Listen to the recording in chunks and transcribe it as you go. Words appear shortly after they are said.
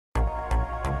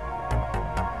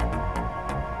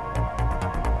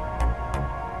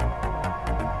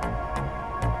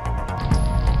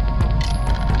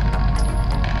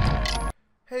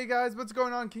Hey guys, what's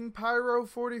going on? King Pyro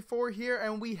 44 here,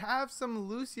 and we have some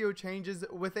Lucio changes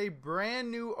with a brand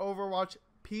new Overwatch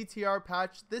PTR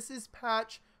patch. This is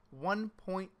patch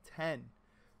 1.10.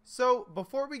 So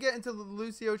before we get into the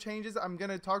Lucio changes, I'm going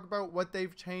to talk about what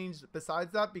they've changed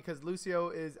besides that, because Lucio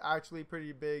is actually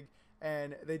pretty big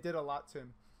and they did a lot to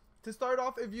him. To start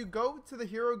off, if you go to the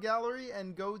hero gallery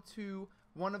and go to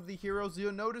one of the heroes,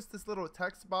 you'll notice this little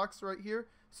text box right here.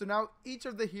 So now each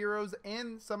of the heroes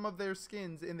and some of their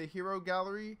skins in the hero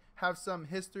gallery have some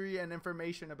history and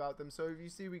information about them. So if you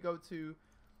see, we go to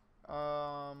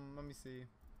let me see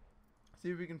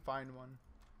if we can find one.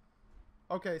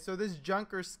 Okay, so this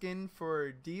Junker skin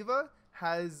for Diva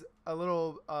has a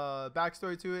little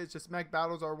backstory to it. It's just mech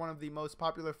battles are one of the most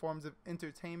popular forms of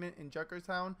entertainment in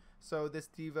Junkertown. So this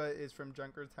Diva is from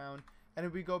Junkertown. And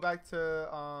if we go back to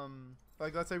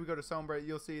like, let's say we go to Sombra,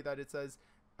 you'll see that it says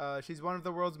she's one of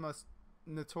the world's most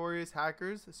notorious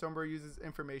hackers. Sombra uses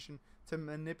information to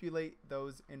manipulate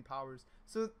those in powers.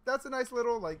 So that's a nice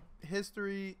little like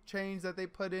history change that they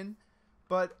put in.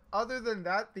 But other than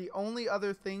that, the only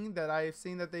other thing that I've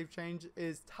seen that they've changed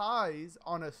is ties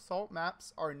on assault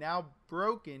maps are now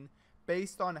broken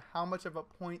based on how much of a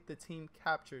point the team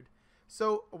captured.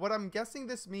 So what I'm guessing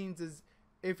this means is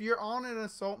if you're on an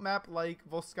assault map like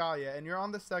Volskaya and you're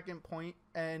on the second point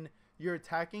and you're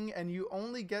attacking and you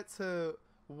only get to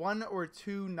 1 or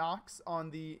 2 knocks on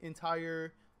the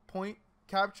entire point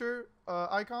capture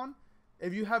icon,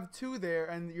 if you have 2 there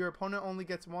and your opponent only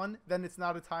gets 1, then it's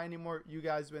not a tie anymore. You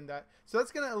guys win that. So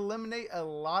that's going to eliminate a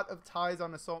lot of ties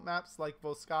on assault maps like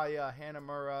Volskaya,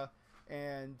 Hanamura,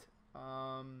 and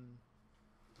I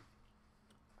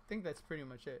think that's pretty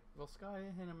much it.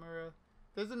 Volskaya, Hanamura.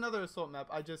 There's another assault map.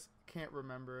 I just can't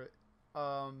remember it.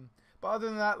 But other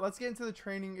than that, let's get into the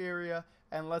training area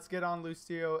and let's get on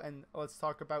Lucio and let's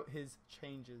talk about his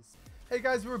changes. Hey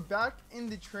guys, we're back in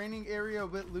the training area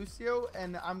with Lucio,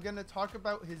 and I'm going to talk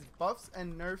about his buffs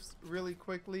and nerfs really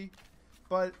quickly,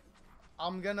 but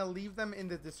I'm going to leave them in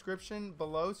the description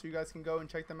below so you guys can go and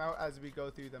check them out as we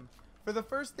go through them. For the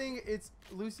first thing, it's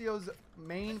Lucio's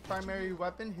main primary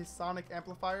weapon, his Sonic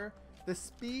Amplifier. The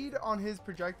speed on his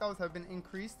projectiles have been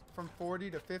increased from 40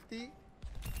 to 50.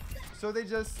 So they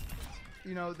just,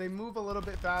 you know, they move a little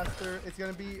bit faster. It's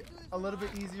going to be a little bit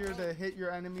easier to hit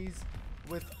your enemies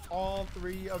with all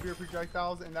 3 of your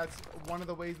projectiles, and that's one of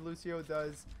the ways Lucio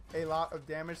does a lot of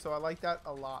damage, so I like that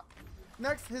a lot.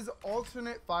 Next, his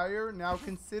alternate fire now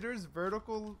considers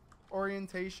vertical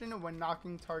orientation when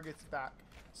knocking targets back.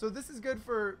 So this is good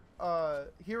for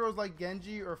heroes like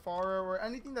Genji or Pharah or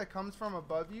anything that comes from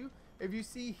above you. If you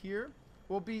see here,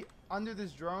 we'll be under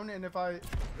this drone, and if I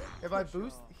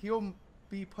boost, he'll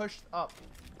be pushed up.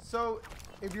 So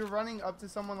if you're running up to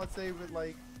someone, let's say with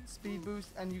like speed boost,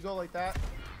 and you go like that,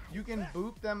 you can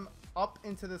boop them up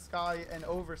into the sky and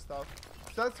over stuff.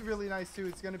 So that's really nice too.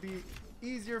 It's going to be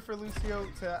easier for Lucio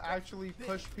to actually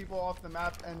push people off the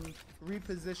map and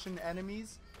reposition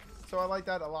enemies. So I like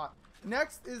that a lot.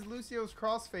 Next is Lucio's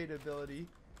Crossfade ability.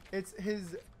 It's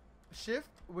his shift,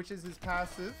 which is his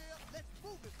passive.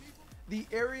 The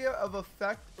area of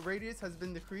effect radius has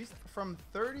been decreased from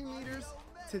 30 meters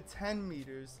to 10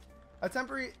 meters. A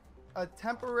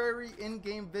temporary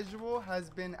in-game visual has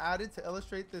been added to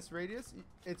illustrate this radius.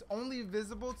 It's only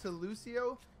visible to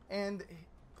Lucio and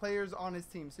players on his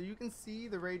team. So you can see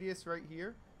the radius right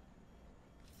here.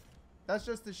 That's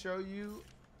just to show you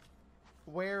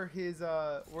where his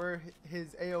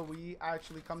AoE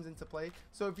actually comes into play.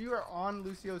 So if you are on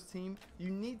Lucio's team, you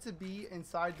need to be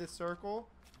inside this circle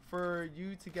for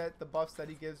you to get the buffs that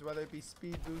he gives, whether it be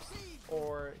speed boost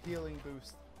or healing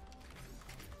boost.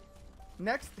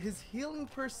 Next, his healing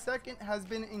per second has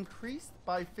been increased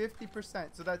by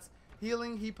 50%. So that's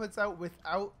healing he puts out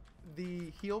without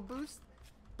the heal boost.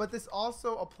 But this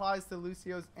also applies to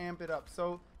Lucio's Amp It Up.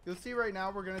 So you'll see right now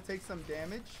we're going to take some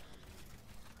damage.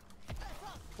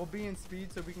 We'll be in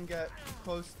speed so we can get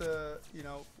close to, you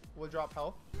know, we'll drop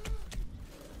health.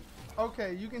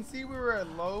 Okay, you can see we were at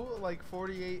low, like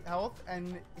 48 health,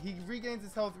 and he regains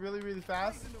his health really, really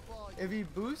fast. If he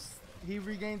boosts, he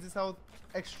regains his health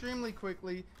extremely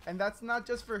quickly, and that's not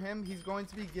just for him. He's going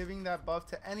to be giving that buff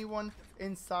to anyone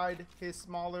inside his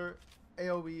smaller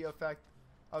AoE effect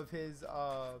of his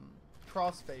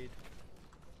Crossfade.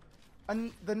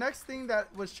 And the next thing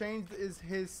that was changed is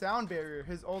his sound barrier,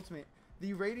 his ultimate.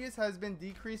 The radius has been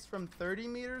decreased from 30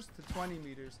 meters to 20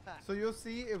 meters. So you'll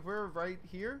see if we're right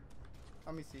here.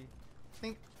 Let me see. I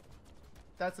think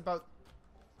that's about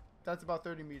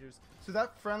 30 meters. So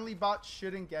that friendly bot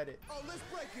shouldn't get it. Oh, let's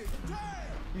break it.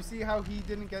 You see how he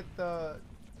didn't get the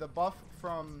buff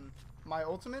from my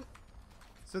ultimate?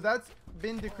 So that's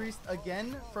been decreased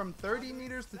again from 30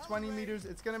 meters to 20 meters.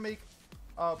 It's going to make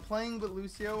playing with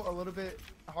Lucio a little bit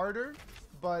harder,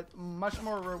 but much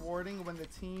more rewarding when the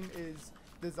team is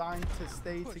designed to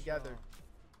stay together.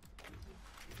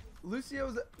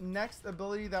 Lucio's next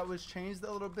ability that was changed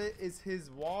a little bit is his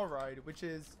wall ride, which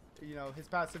is, you know, his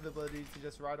passive ability to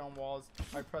just ride on walls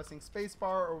by pressing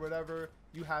spacebar or whatever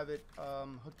you have it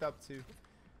hooked up to.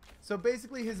 So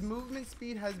basically his movement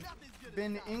speed has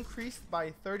been increased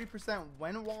by 30%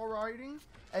 when wall riding,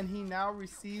 and he now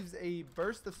receives a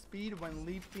burst of speed when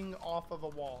leaping off of a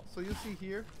wall. So you'll see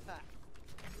here,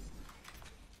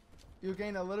 you'll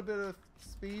gain a little bit of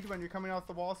speed when you're coming off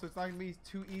the wall, so it's not going to be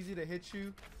too easy to hit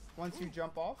you once you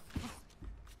jump off.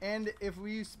 And if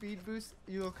we use speed boost,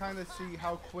 you'll kind of see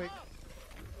how quick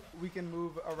we can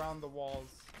move around the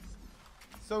walls.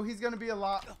 So he's going to be a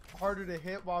lot harder to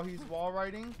hit while he's wall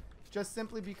riding, just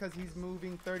simply because he's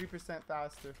moving 30%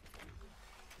 faster.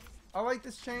 I like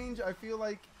this change. I feel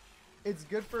like it's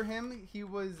good for him. He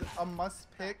was a must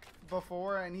pick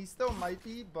before, and he still might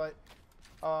be, but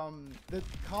the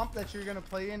comp that you're going to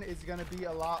play in is going to be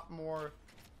a lot more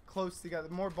close together,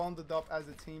 more bundled up as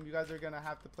a team. You guys are going to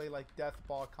have to play like death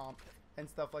ball comp and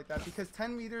stuff like that, because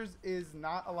 10 meters is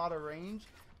not a lot of range.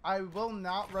 I will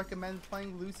not recommend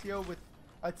playing Lucio with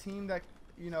a team that,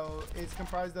 you know, is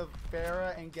comprised of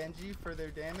Pharah and Genji for their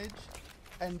damage,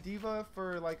 and D.Va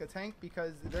for like a tank,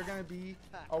 because they're going to be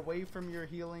away from your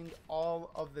healing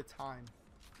all of the time.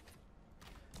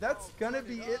 That's going to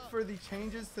be it for the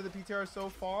changes to the PTR so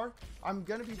far. I'm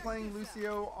going to be playing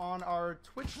Lucio on our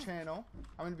Twitch channel.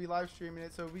 I'm going to be live streaming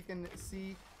it so we can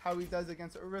see how he does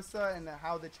against Orisa and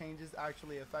how the changes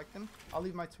actually affect him. I'll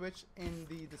leave my Twitch in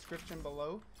the description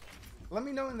below. Let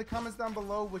me know in the comments down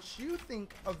below what you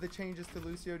think of the changes to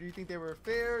Lucio. Do you think they were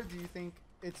fair? Do you think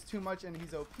it's too much and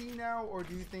he's OP now? Or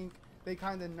do you think they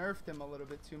kind of nerfed him a little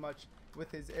bit too much with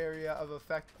his area of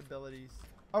effect abilities?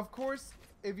 Of course,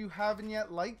 if you haven't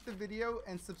yet, like the video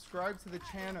and subscribe to the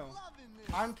channel.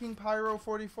 I'm King Pyro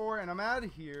 44 and I'm out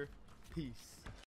of here. Peace.